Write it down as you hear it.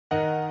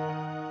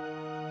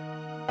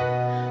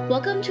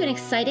Welcome to an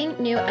exciting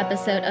new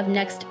episode of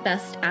Next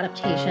Best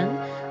Adaptation.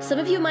 Some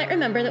of you might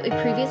remember that we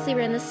previously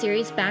ran this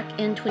series back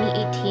in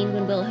 2018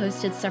 when Will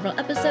hosted several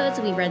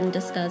episodes. We read and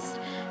discussed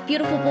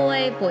Beautiful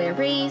Boy, Boy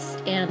Erased,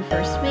 and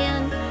First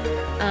Man.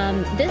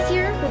 This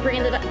year, we're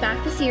bringing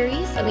back the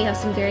series, and we have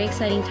some very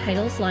exciting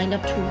titles lined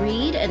up to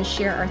read and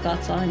share our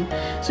thoughts on.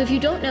 So if you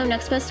don't know,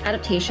 Next Best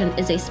Adaptation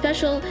is a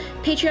special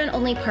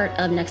Patreon-only part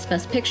of Next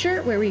Best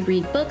Picture, where we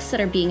read books that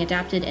are being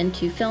adapted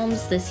into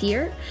films this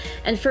year.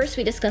 And first,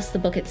 we discuss the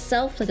book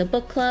itself, like a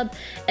book club,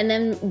 and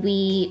then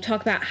we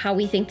talk about how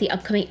we think the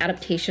upcoming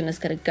adaptation is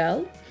going to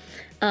go.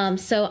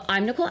 So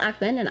I'm Nicole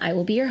Ackman, and I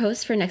will be your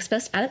host for Next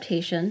Best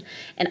Adaptation,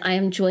 and I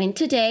am joined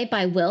today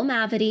by Will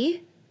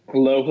Mavity.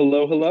 Hello,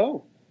 hello,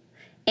 hello.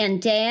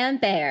 And Dan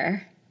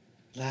Baer.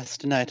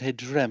 Last night I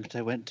dreamt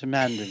I went to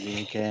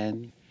Manderley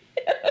again.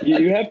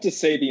 You have to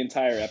say the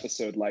entire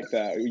episode like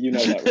that. You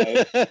know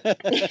that,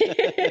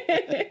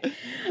 right?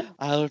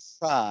 I'll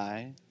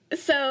try.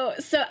 So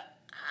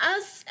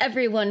as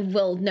everyone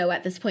will know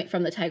at this point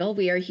from the title,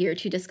 we are here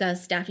to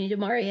discuss Daphne du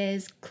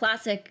Maurier's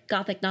classic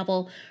Gothic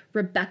novel,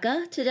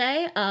 Rebecca,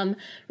 today.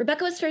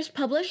 Rebecca was first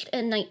published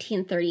in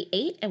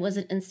 1938 and was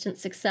an instant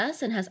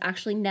success and has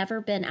actually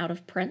never been out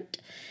of print.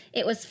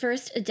 It was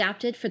first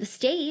adapted for the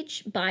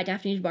stage by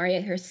Daphne du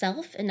Maurier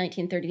herself in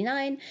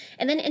 1939,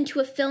 and then into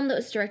a film that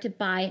was directed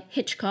by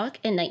Hitchcock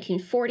in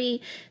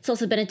 1940. It's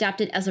also been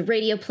adapted as a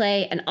radio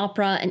play, an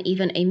opera, and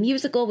even a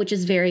musical, which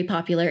is very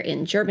popular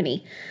in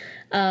Germany.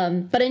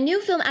 But a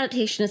new film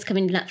adaptation is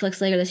coming to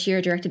Netflix later this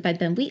year, directed by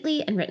Ben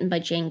Wheatley and written by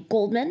Jane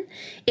Goldman.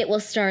 It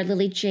will star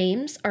Lily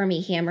James,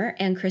 Armie Hammer,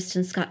 and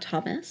Kristen Scott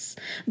Thomas.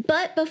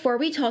 But before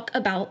we talk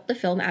about the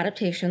film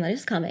adaptation that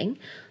is coming,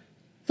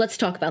 let's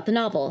talk about the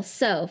novel.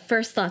 So,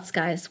 first thoughts,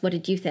 guys. What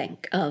did you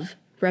think of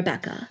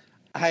Rebecca?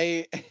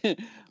 My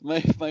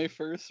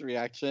first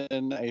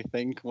reaction, I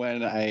think,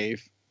 when I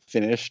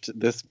finished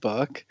this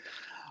book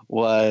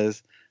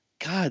was,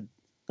 God,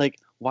 like,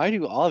 why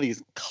do all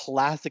these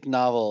classic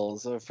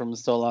novels from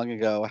so long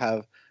ago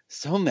have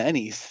so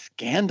many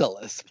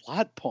scandalous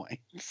plot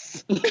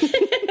points? We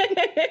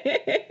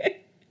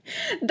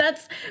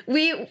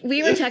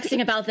were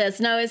texting about this,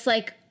 and I was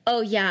like, oh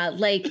yeah,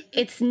 like,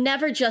 it's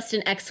never just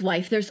an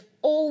ex-wife. There's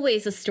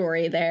always a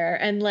story there,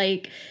 and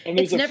like,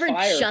 it's never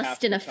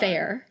just an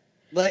affair.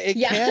 Like, it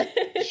can't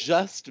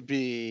just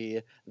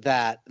be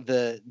that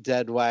the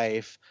dead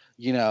wife,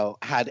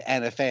 had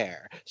an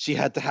affair. She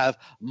had to have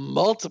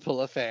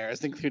multiple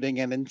affairs, including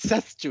an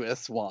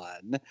incestuous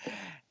one.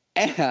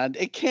 And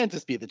it can't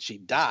just be that she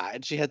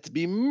died. She had to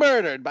be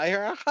murdered by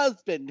her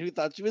husband, who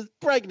thought she was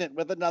pregnant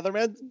with another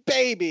man's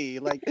baby.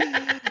 Like,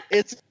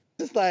 it's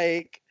just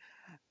like,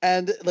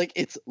 and like,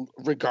 it's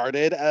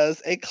regarded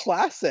as a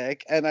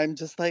classic. And I'm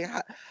just like,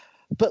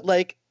 but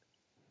like,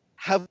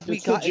 have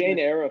we got the Jane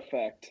Eyre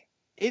effect?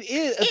 It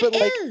is,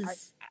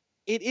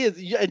 it is.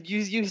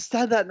 You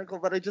said that, Nicole,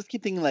 but I just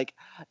keep thinking, like,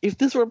 if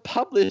this were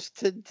published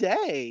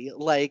today,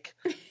 like,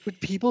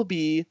 would people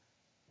be,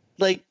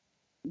 like,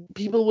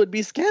 people would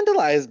be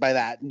scandalized by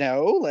that?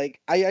 No, like,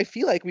 I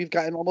feel like we've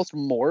gotten almost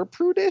more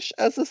prudish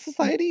as a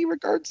society in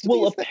regards to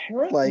these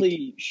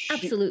apparently, things.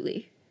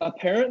 Absolutely.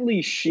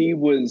 Apparently, she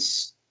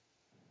was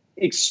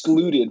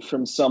excluded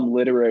from some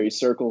literary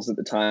circles at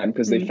the time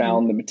because they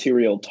found the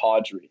material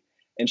tawdry.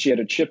 And she had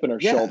a chip in her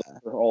shoulder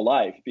her whole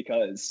life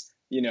because,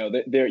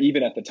 there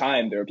even at the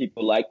time, there were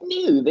people like,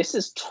 no, this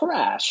is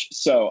trash.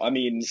 So, I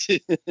mean,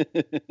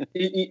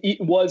 it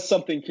was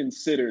something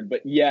considered.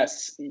 But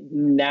yes,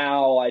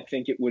 now I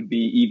think it would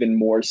be even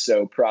more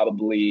so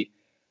probably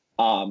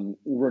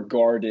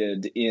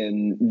regarded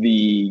in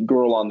the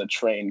girl on the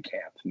train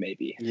camp,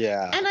 maybe.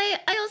 Yeah. And I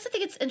also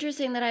think it's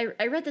interesting that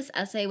I read this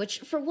essay, which,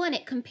 for one,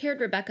 it compared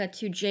Rebecca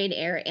to Jane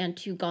Eyre and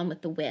to Gone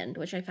with the Wind,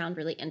 which I found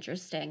really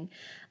interesting.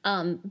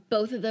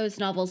 Both of those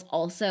novels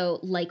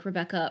also, like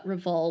Rebecca,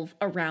 revolve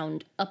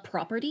around a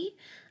property,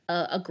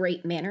 a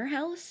great manor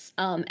house,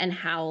 and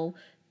how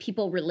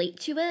people relate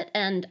to it.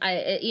 And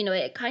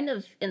it kind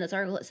of, in this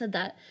article, it said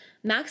that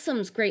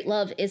Maxim's great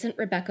love isn't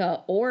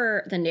Rebecca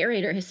or the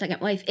narrator, his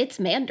second wife, it's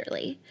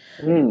Manderley.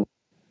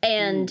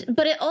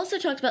 But it also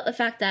talked about the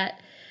fact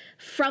that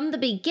from the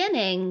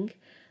beginning,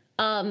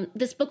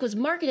 this book was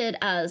marketed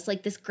as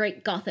like this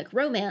great Gothic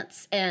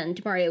romance, and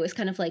du Maurier was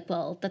kind of like,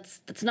 well,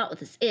 that's not what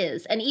this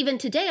is. And even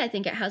today, I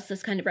think it has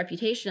this kind of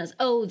reputation as,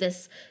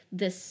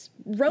 this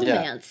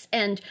romance. Yeah.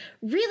 And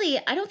really,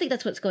 I don't think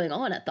that's what's going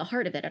on at the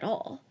heart of it at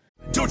all.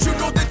 Don't you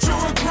know that you're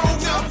a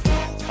grown-up?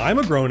 I'm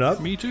a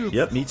grown-up. Me too.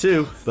 Yep, me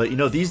too. But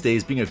these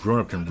days, being a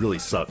grown-up can really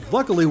suck.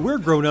 Luckily, we're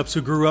grown-ups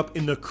who grew up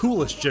in the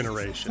coolest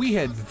generation. We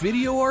had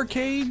video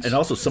arcades. And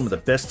also some of the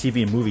best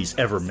TV and movies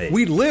ever made.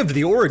 We lived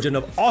the origin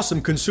of awesome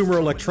consumer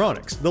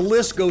electronics. The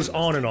list goes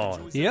on and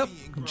on. Yep,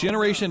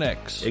 Generation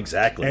X.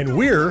 Exactly. And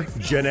we're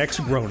Gen X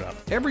grown-up.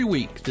 Every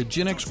week, the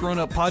Gen X Grown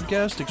Up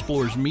podcast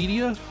explores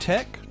media,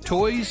 tech,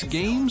 toys,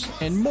 games,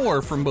 and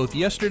more from both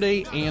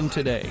yesterday and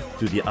today.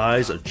 Through the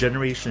eyes of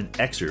Generation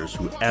Xers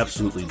who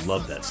absolutely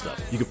love that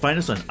stuff. You can find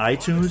us on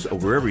iTunes or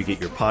wherever you get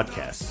your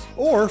podcasts.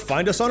 Or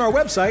find us on our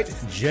website,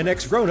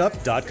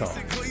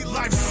 genxgrownup.com.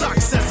 Life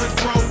sucks as a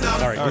grown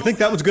up. All right, you think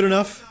that was good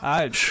enough?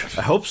 I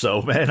hope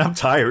so, man. I'm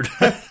tired.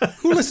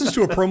 Who listens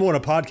to a promo on a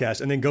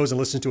podcast and then goes and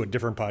listens to a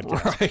different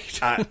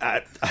podcast?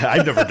 Right.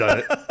 I've never done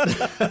it.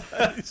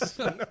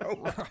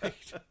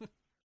 Right.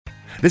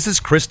 This is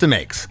Krista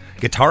Makes,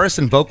 guitarist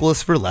and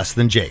vocalist for Less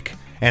Than Jake,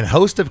 and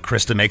host of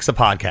Krista Makes a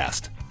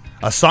Podcast,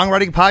 a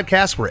songwriting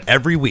podcast where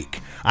every week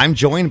I'm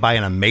joined by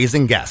an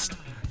amazing guest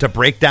to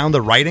break down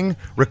the writing,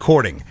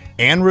 recording,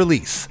 and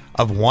release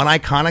of one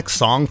iconic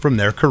song from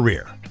their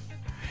career.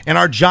 In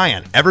our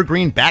giant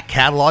evergreen back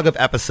catalog of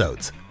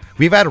episodes,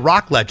 we've had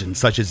rock legends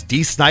such as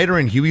Dee Snider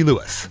and Huey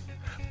Lewis,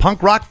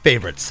 punk rock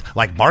favorites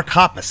like Mark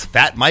Hoppus,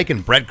 Fat Mike,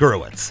 and Brett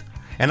Gurewitz,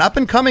 and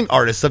up-and-coming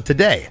artists of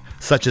today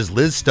such as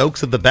Liz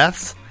Stokes of the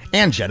Beths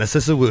and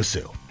Genesis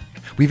Owusu.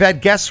 We've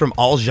had guests from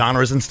all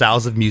genres and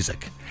styles of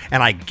music,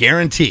 and I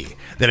guarantee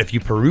that if you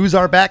peruse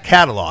our back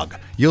catalog,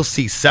 you'll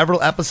see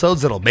several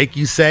episodes that'll make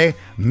you say,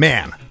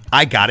 man,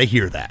 I gotta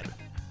hear that.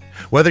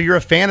 Whether you're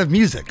a fan of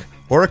music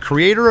or a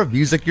creator of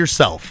music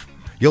yourself,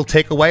 you'll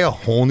take away a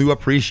whole new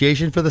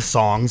appreciation for the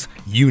songs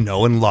you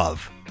know and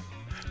love.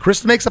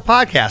 Krista Makes a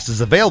Podcast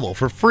is available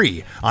for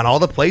free on all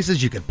the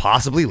places you could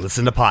possibly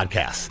listen to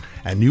podcasts,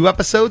 and new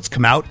episodes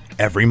come out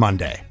every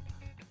Monday.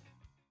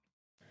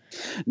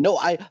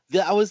 No,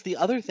 that was the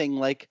other thing.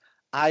 Like,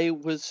 I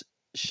was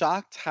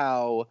shocked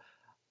how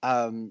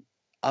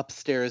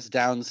upstairs,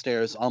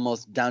 downstairs,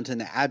 almost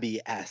Downton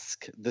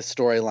Abbey-esque the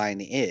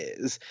storyline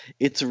is.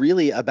 It's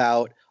really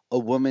about a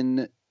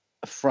woman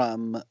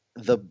from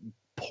the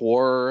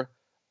poor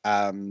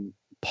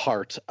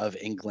part of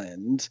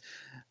England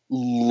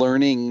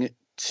learning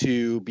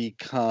to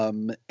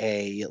become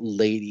a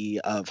lady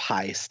of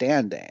high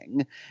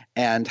standing,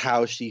 and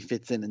how she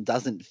fits in and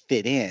doesn't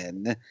fit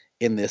in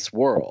this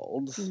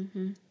world.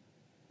 Mm-hmm.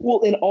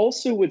 Well, and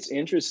also what's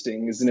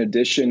interesting is, in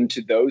addition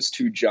to those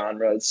two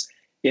genres,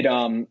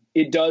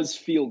 it does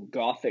feel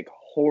gothic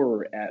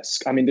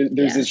horror-esque. I mean,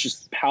 there's this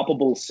just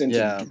palpable sense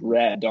of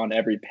dread on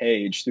every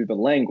page through the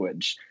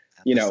language.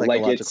 You know,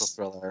 like it's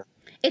thriller.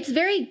 It's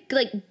very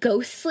like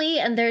ghostly,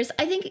 and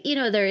I think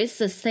there is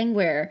this thing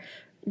where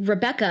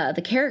Rebecca,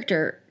 the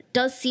character,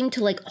 does seem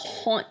to like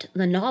haunt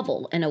the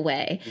novel in a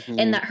way,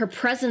 and that her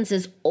presence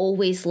is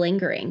always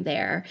lingering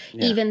there,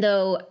 even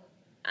though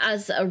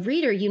as a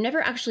reader you never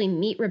actually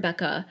meet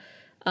Rebecca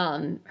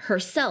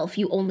herself.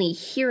 You only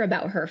hear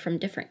about her from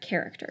different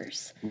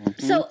characters.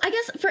 So I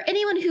guess for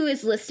anyone who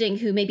is listening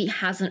who maybe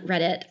hasn't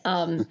read it,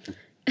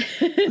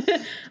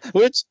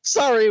 which,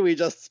 sorry, we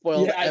just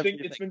spoiled. Yeah, I think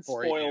it's been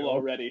spoiled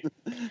already.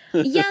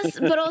 Yes,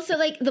 but also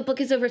like the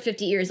book is over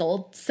 50 years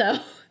old, so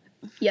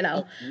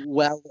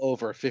well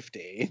over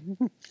 50.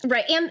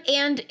 Right,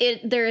 and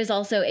there is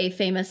also a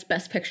famous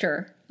Best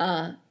Picture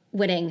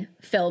winning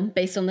film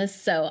based on this,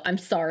 so I'm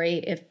sorry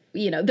if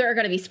there are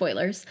going to be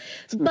spoilers.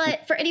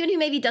 But for anyone who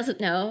maybe doesn't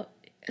know,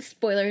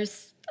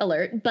 spoilers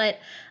alert, but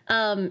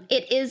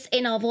it is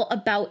a novel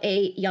about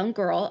a young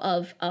girl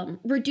of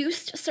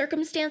reduced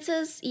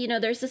circumstances.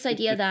 There's this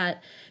idea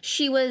that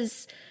she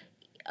was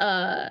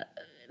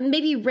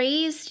maybe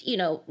raised,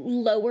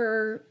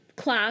 lower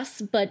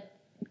class, but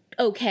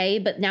okay,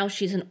 but now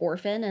she's an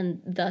orphan,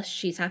 and thus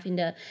she's having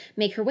to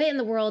make her way in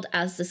the world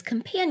as this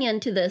companion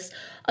to this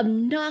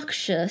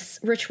obnoxious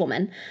rich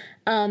woman.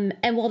 And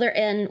while they're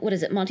in,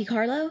 Monte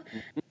Carlo,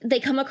 they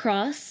come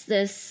across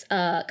this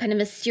kind of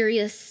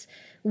mysterious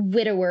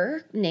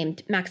widower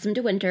named Maxim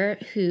de Winter,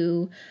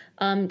 who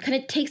kind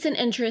of takes an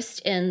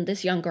interest in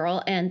this young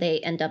girl, and they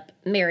end up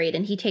married,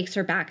 and he takes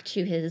her back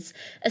to his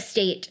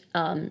estate,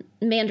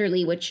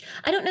 Manderley, which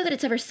I don't know that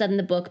it's ever said in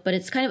the book, but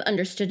it's kind of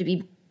understood to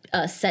be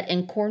set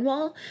in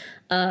Cornwall,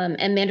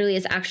 and Manderley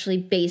is actually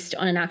based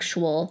on an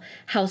actual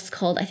house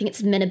called, I think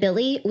it's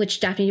Menabilly, which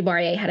Daphne du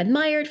Maurier had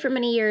admired for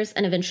many years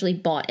and eventually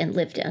bought and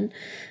lived in.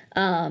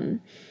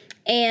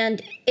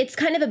 And it's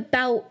kind of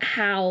about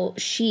how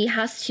she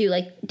has to,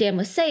 like Dan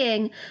was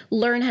saying,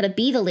 learn how to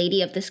be the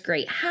lady of this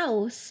great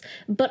house,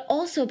 but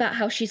also about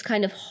how she's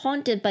kind of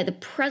haunted by the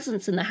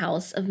presence in the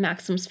house of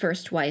Maxim's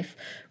first wife,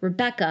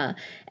 Rebecca.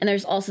 And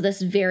there's also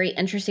this very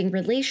interesting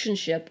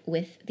relationship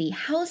with the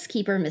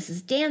housekeeper,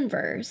 Mrs.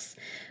 Danvers,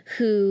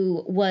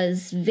 who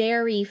was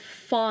very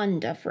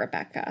fond of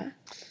Rebecca.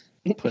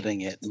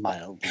 Putting it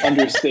mildly.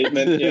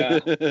 Understatement, yeah.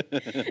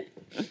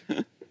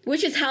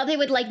 Which is how they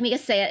would like me to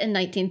say it in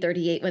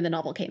 1938 when the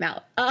novel came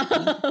out.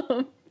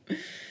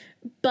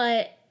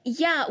 But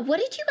yeah,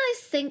 what did you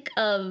guys think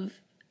of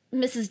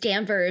Mrs.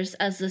 Danvers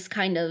as this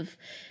kind of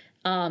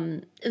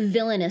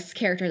villainous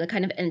character, the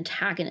kind of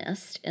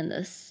antagonist in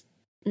this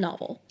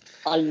novel?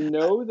 I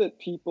know that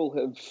people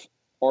have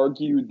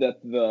argued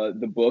that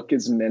the book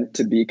is meant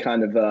to be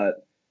kind of a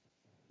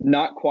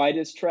not quite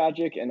as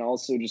tragic and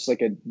also just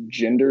like a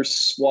gender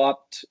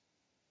swapped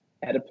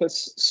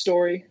Oedipus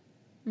story.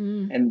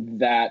 And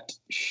that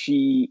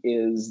she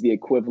is the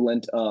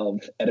equivalent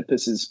of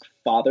Oedipus's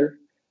father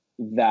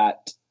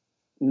that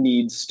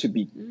needs to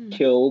be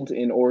killed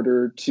in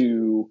order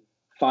to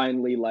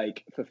finally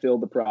like fulfill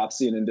the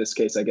prophecy. And in this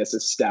case, I guess,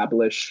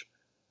 the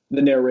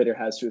narrator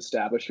has to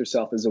establish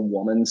herself as a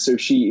woman. So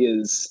she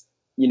is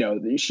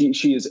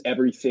she is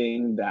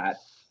everything that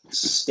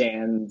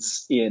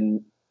stands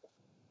in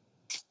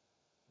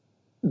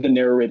the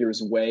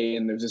narrator's way,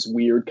 and there's this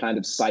weird kind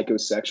of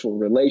psychosexual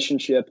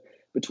relationship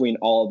between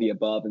all the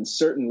above, and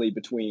certainly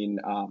between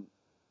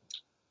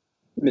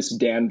Miss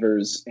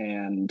Danvers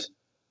and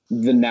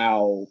the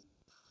now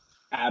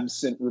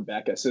absent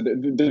Rebecca. So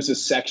there's a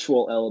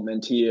sexual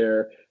element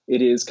here.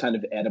 It is kind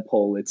of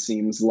Oedipal, it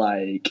seems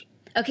like.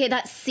 Okay,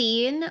 that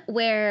scene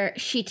where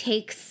she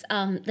takes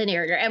the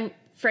narrator, and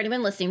for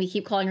anyone listening, we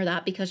keep calling her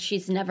that because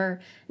she's never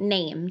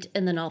named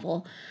in the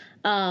novel.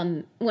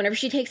 Whenever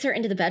she takes her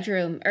into the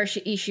bedroom, or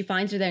she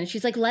finds her there, and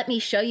she's like, "Let me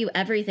show you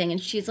everything," and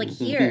she's like,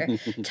 "Here,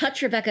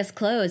 touch Rebecca's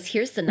clothes.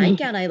 Here's the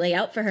nightgown I lay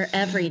out for her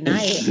every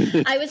night."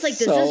 I was like,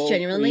 "This is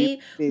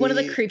genuinely one of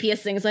the creepiest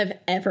things I've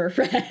ever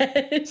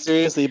read."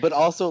 Seriously, but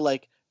also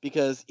like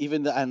because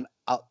and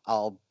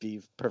I'll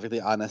be perfectly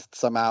honest,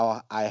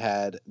 somehow I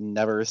had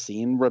never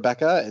seen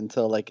Rebecca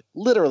until like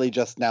literally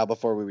just now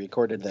before we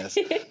recorded this,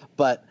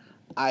 but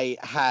I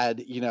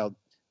had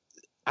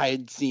I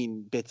had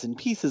seen bits and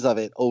pieces of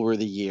it over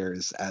the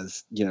years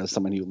as,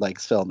 someone who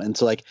likes film. And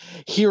so like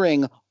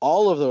hearing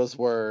all of those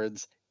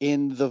words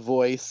in the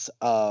voice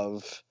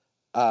of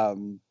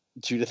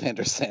Judith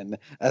Anderson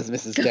as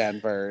Mrs.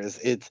 Danvers,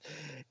 it's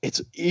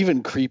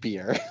even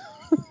creepier.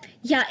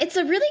 Yeah, it's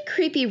a really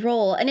creepy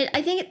role. And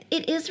I think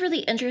it is really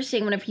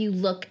interesting whenever you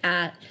look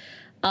at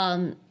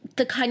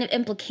the kind of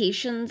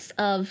implications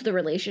of the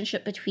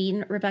relationship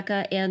between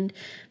Rebecca and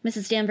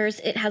Mrs. Danvers.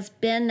 It has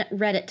been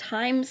read at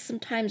times,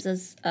 sometimes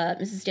as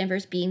Mrs.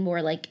 Danvers being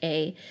more like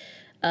a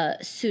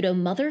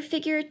pseudo-mother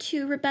figure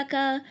to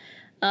Rebecca.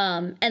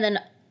 And then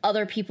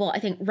other people, I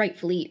think,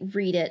 rightfully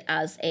read it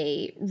as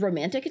a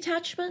romantic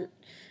attachment.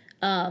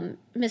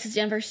 Mrs.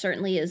 Danvers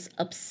certainly is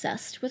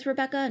obsessed with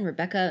Rebecca, and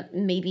Rebecca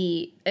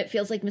it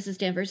feels like Mrs.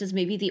 Danvers is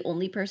maybe the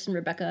only person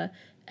Rebecca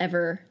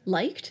ever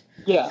liked.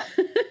 Yeah.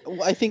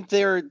 Well, I think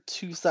they're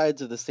two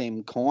sides of the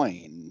same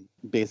coin,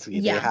 basically.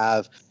 Yeah. They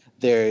have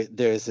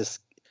there's this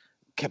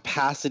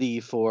capacity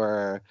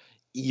for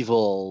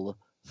evil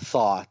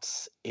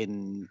thoughts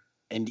and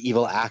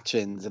evil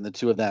actions in the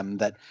two of them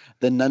that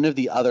none of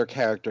the other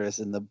characters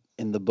in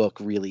the book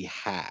really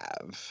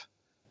have.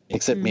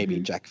 Except maybe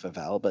Jack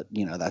Favell, but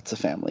that's a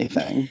family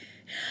thing.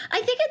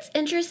 I think it's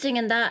interesting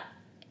in that,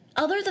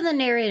 other than the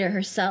narrator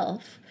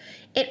herself,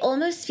 it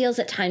almost feels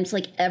at times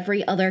like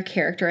every other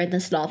character in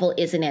this novel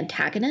is an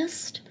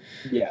antagonist.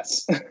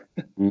 Yes.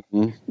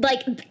 Mm-hmm.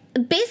 Like,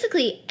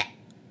 basically,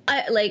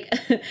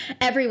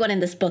 everyone in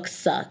this book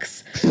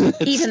sucks.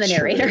 Even the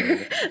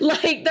narrator.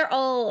 Like, they're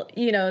all,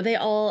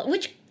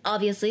 which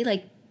obviously,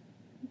 like,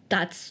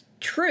 that's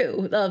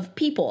true of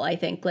people, I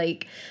think.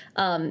 Like,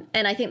 and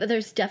I think that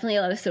there's definitely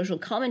a lot of social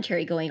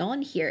commentary going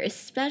on here,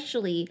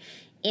 especially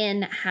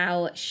in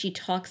how she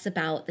talks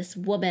about this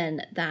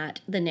woman that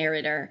the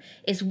narrator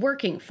is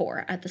working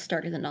for at the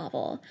start of the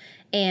novel,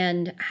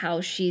 and how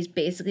she's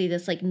basically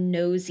this like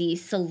nosy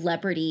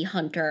celebrity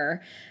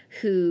hunter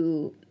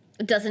who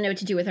doesn't know what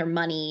to do with her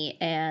money.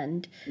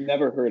 And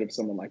never heard of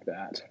someone like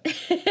that.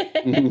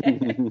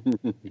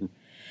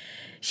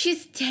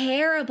 She's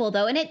terrible,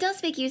 though, and it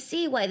does make you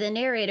see why the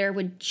narrator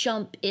would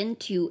jump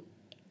into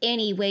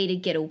any way to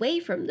get away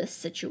from this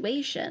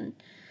situation.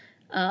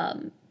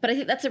 But I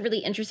think that's a really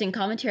interesting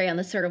commentary on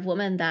the sort of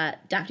woman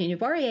that Daphne du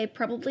Maurier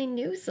probably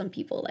knew some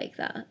people like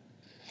that.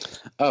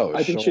 Oh,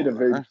 I think she had a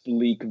very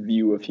bleak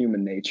view of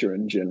human nature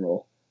in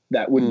general.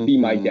 That would be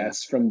my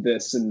guess from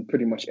this and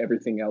pretty much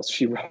everything else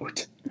she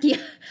wrote. Yeah,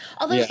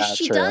 although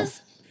she true.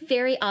 does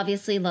very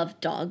obviously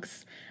love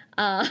dogs.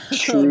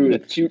 True,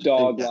 cute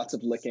dog, lots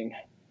of licking.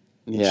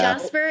 Yeah.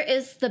 Jasper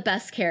is the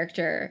best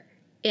character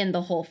in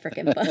the whole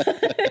frickin'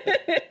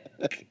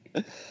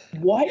 book.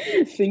 Why do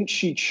you think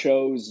she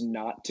chose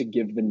not to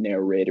give the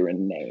narrator a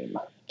name?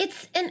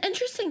 It's an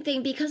interesting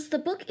thing because the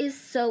book is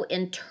so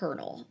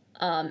internal.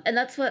 And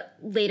that's what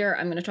later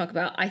I'm going to talk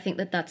about. I think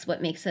that's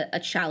what makes it a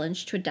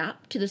challenge to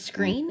adapt to the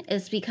screen,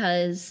 is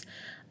because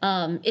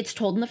it's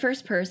told in the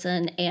first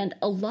person, and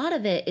a lot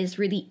of it is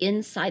really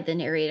inside the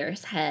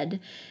narrator's head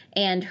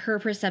and her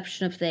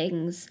perception of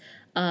things,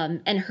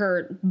 and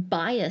her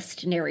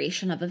biased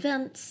narration of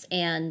events.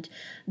 And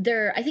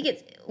I think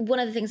it's one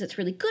of the things that's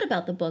really good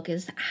about the book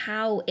is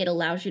how it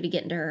allows you to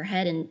get into her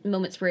head in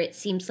moments where it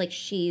seems like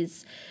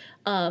she's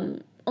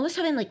almost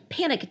having like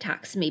panic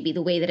attacks, maybe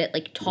the way that it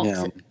like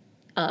talks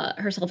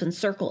herself in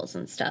circles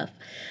and stuff.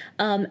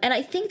 And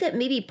I think that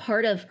maybe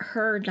part of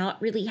her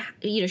not really,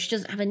 she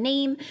doesn't have a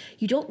name.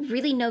 You don't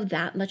really know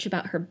that much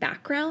about her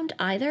background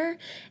either.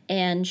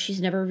 And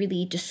she's never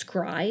really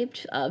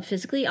described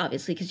physically,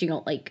 obviously, because you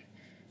don't like,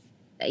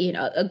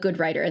 a good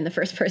writer in the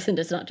first person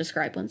does not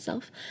describe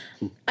oneself.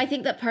 I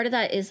think that part of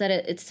that is that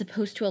it's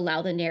supposed to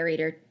allow the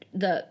narrator,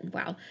 the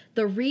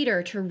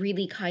reader to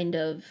really kind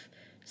of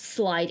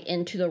slide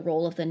into the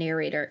role of the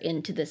narrator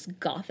into this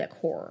gothic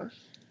horror.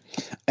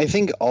 I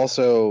think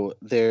also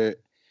a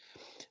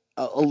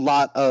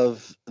lot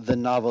of the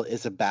novel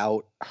is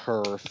about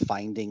her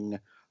finding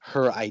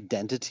her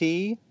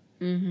identity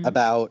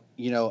about,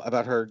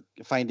 about her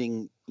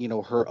finding,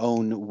 her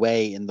own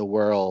way in the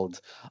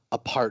world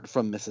apart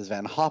from Mrs.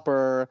 Van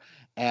Hopper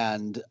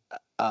and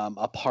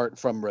apart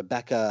from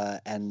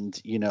Rebecca and,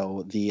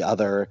 the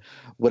other,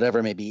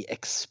 whatever may be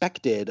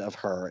expected of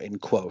her, in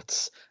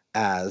quotes,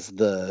 as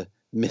the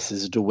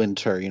Mrs. De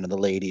Winter, the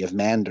Lady of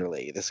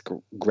Manderley, this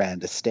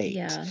grand estate.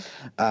 Yeah.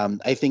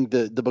 I think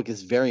the book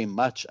is very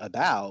much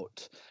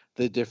about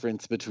the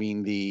difference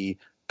between the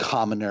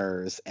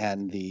commoners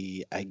and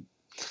the, I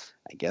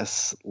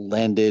guess,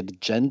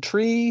 landed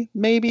gentry,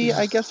 maybe,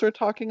 I guess we're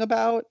talking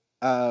about.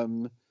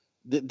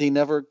 They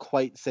never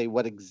quite say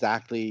what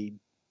exactly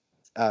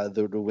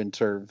the De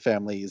Winter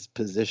family's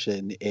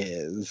position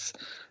is,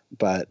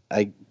 but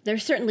they're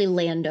certainly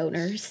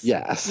landowners.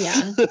 Yes.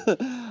 Yeah.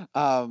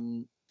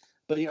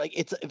 But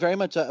it's very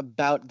much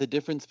about the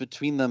difference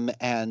between them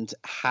and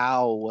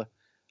how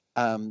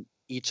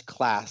each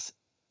class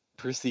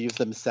perceives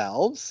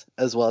themselves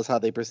as well as how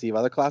they perceive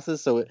other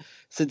classes. So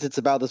since it's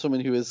about this woman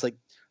who is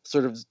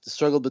sort of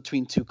struggled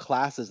between two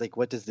classes,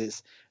 what does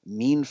this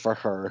mean for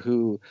her?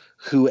 Who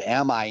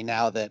am I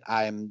now that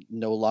I'm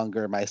no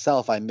longer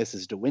myself? I'm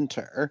Mrs. De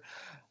Winter.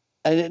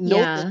 And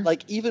note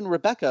that, even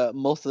Rebecca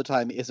most of the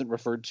time isn't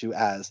referred to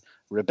as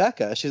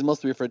Rebecca. She's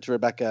mostly referred to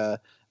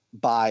Rebecca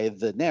by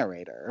the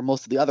narrator.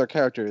 Most of the other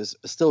characters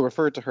still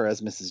refer to her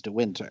as Mrs. De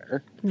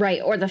Winter.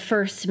 Right, or the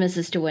first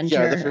Mrs. De Winter.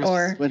 Yeah, the first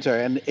Mrs. De Winter.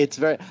 And it's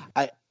very,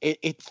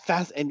 it's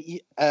fast. And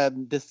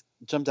this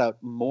jumped out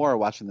more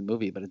watching the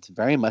movie, but it's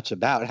very much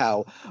about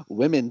how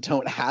women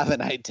don't have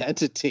an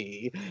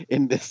identity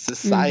in this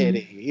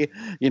society.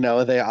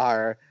 They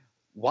are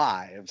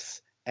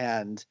wives,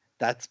 and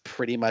that's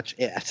pretty much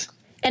it.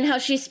 And how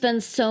she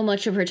spends so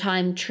much of her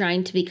time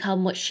trying to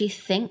become what she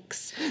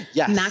thinks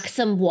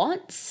Maxim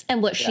wants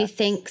and what she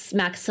thinks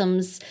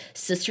Maxim's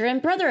sister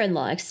and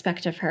brother-in-law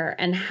expect of her.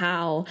 And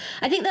how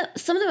I think that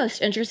some of the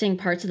most interesting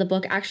parts of the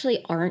book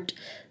actually aren't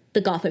the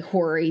gothic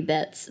horror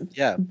bits,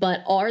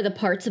 but are the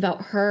parts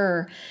about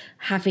her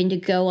having to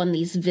go on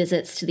these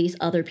visits to these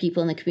other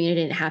people in the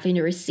community and having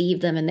to receive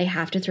them, and they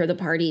have to throw the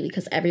party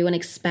because everyone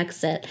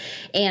expects it,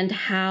 and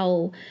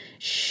how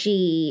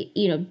she,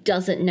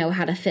 doesn't know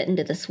how to fit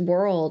into this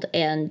world.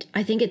 And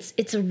I think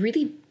it's a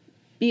really,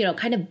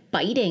 kind of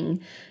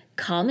biting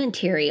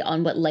commentary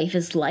on what life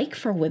is like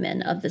for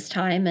women of this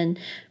time, and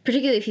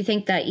particularly if you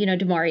think that,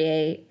 Du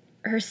Maurier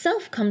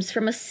herself comes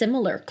from a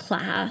similar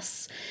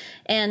class.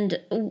 And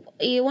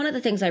one of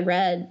the things I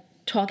read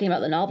talking about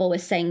the novel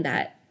was saying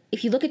that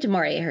if you look at Du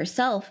Maurier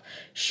herself,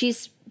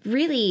 she's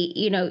really,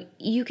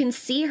 you can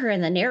see her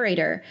in the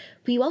narrator,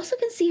 but you also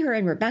can see her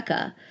in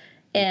Rebecca.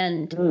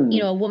 And,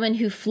 a woman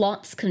who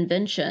flaunts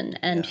convention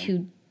and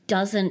who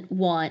doesn't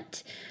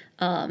want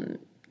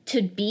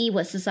to be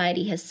what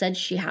society has said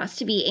she has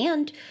to be,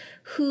 and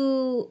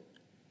who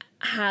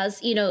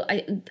has,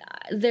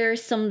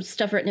 there's some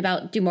stuff written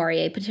about Du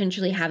Maurier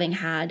potentially having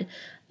had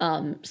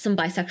some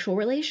bisexual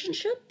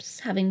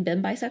relationships, having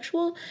been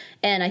bisexual.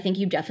 And I think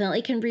you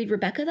definitely can read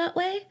Rebecca that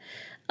way.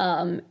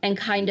 And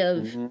kind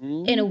of,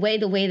 in a way,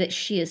 the way that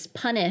she is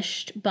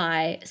punished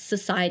by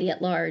society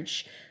at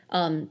large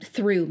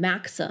through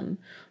Maxim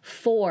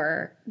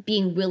for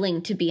being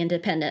willing to be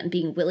independent and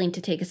being willing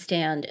to take a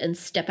stand and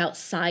step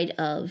outside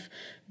of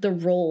the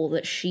role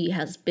that she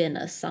has been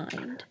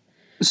assigned.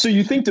 So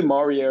you think Du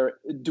Maurier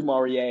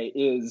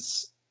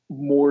is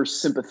more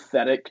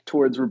sympathetic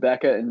towards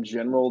Rebecca in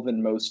general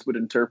than most would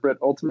interpret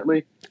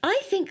ultimately? I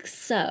think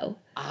so.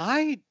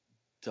 I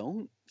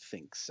don't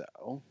think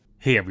so.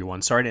 Hey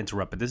everyone, sorry to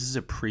interrupt, but this is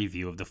a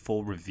preview of the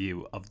full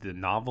review of the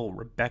novel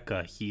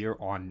Rebecca here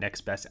on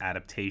Next Best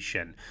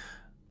Adaptation,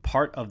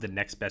 part of the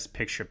Next Best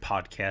Picture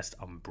podcast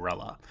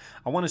umbrella.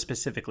 I want to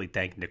specifically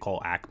thank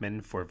Nicole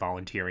Ackman for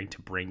volunteering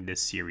to bring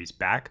this series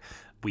back.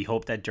 We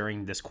hope that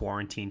during this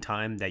quarantine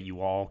time that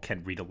you all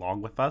can read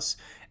along with us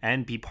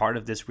and be part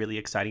of this really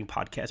exciting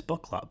podcast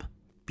book club.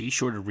 Be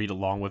sure to read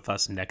along with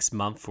us next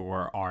month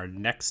for our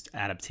next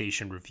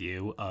adaptation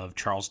review of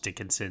Charles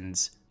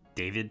Dickinson's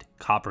David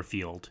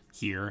Copperfield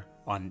here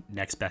on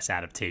Next Best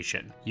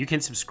Adaptation. You can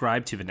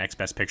subscribe to the Next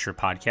Best Picture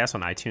podcast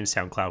on iTunes,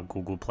 SoundCloud,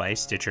 Google Play,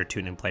 Stitcher,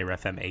 TuneIn, Player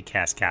FM,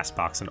 Acast,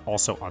 CastBox, and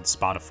also on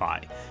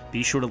Spotify.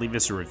 Be sure to leave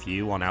us a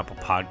review on Apple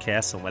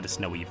Podcasts and let us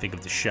know what you think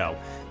of the show.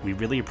 We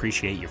really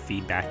appreciate your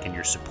feedback and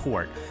your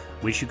support,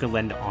 which you can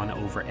lend on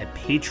over at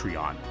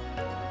Patreon.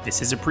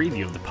 This is a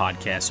preview of the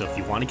podcast, so if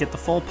you want to get the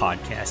full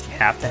podcast, you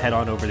have to head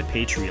on over to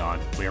Patreon,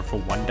 where for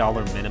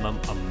 $1 minimum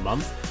a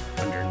month,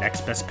 under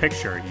Next Best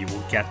Picture, you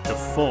will get the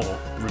full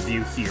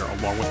review here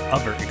along with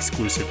other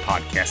exclusive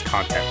podcast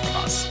content from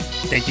us.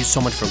 Thank you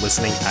so much for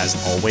listening as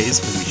always,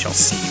 and we shall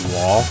see you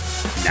all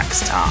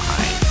next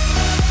time.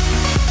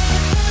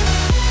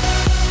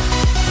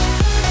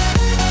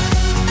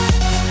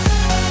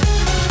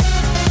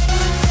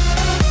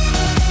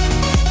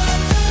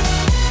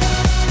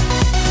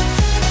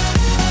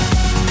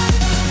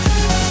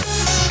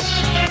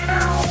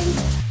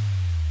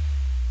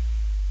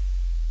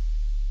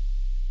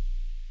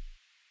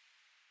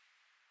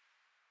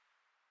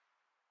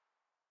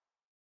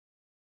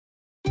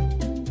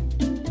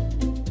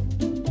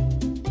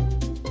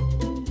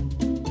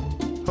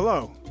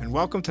 and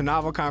welcome to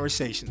Novel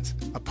Conversations,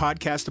 a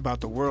podcast about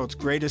the world's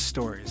greatest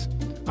stories.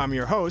 I'm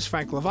your host,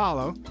 Frank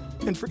Lavallo,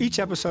 and for each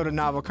episode of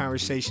Novel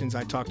Conversations,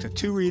 I talk to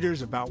two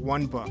readers about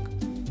one book.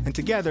 And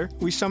together,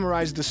 we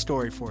summarize the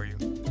story for you.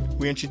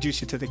 We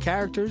introduce you to the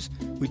characters,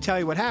 we tell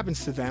you what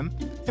happens to them,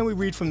 and we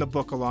read from the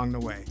book along the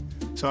way.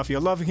 So if you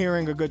love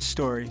hearing a good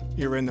story,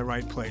 you're in the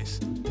right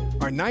place.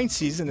 Our 9th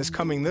season is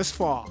coming this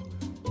fall.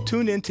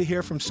 Tune in to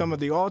hear from some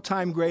of the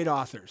all-time great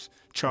authors,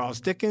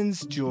 Charles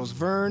Dickens, Jules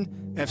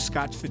Verne, F.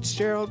 Scott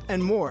Fitzgerald,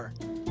 and more.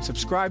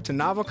 Subscribe to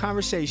Novel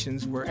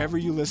Conversations wherever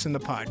you listen to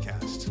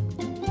podcasts.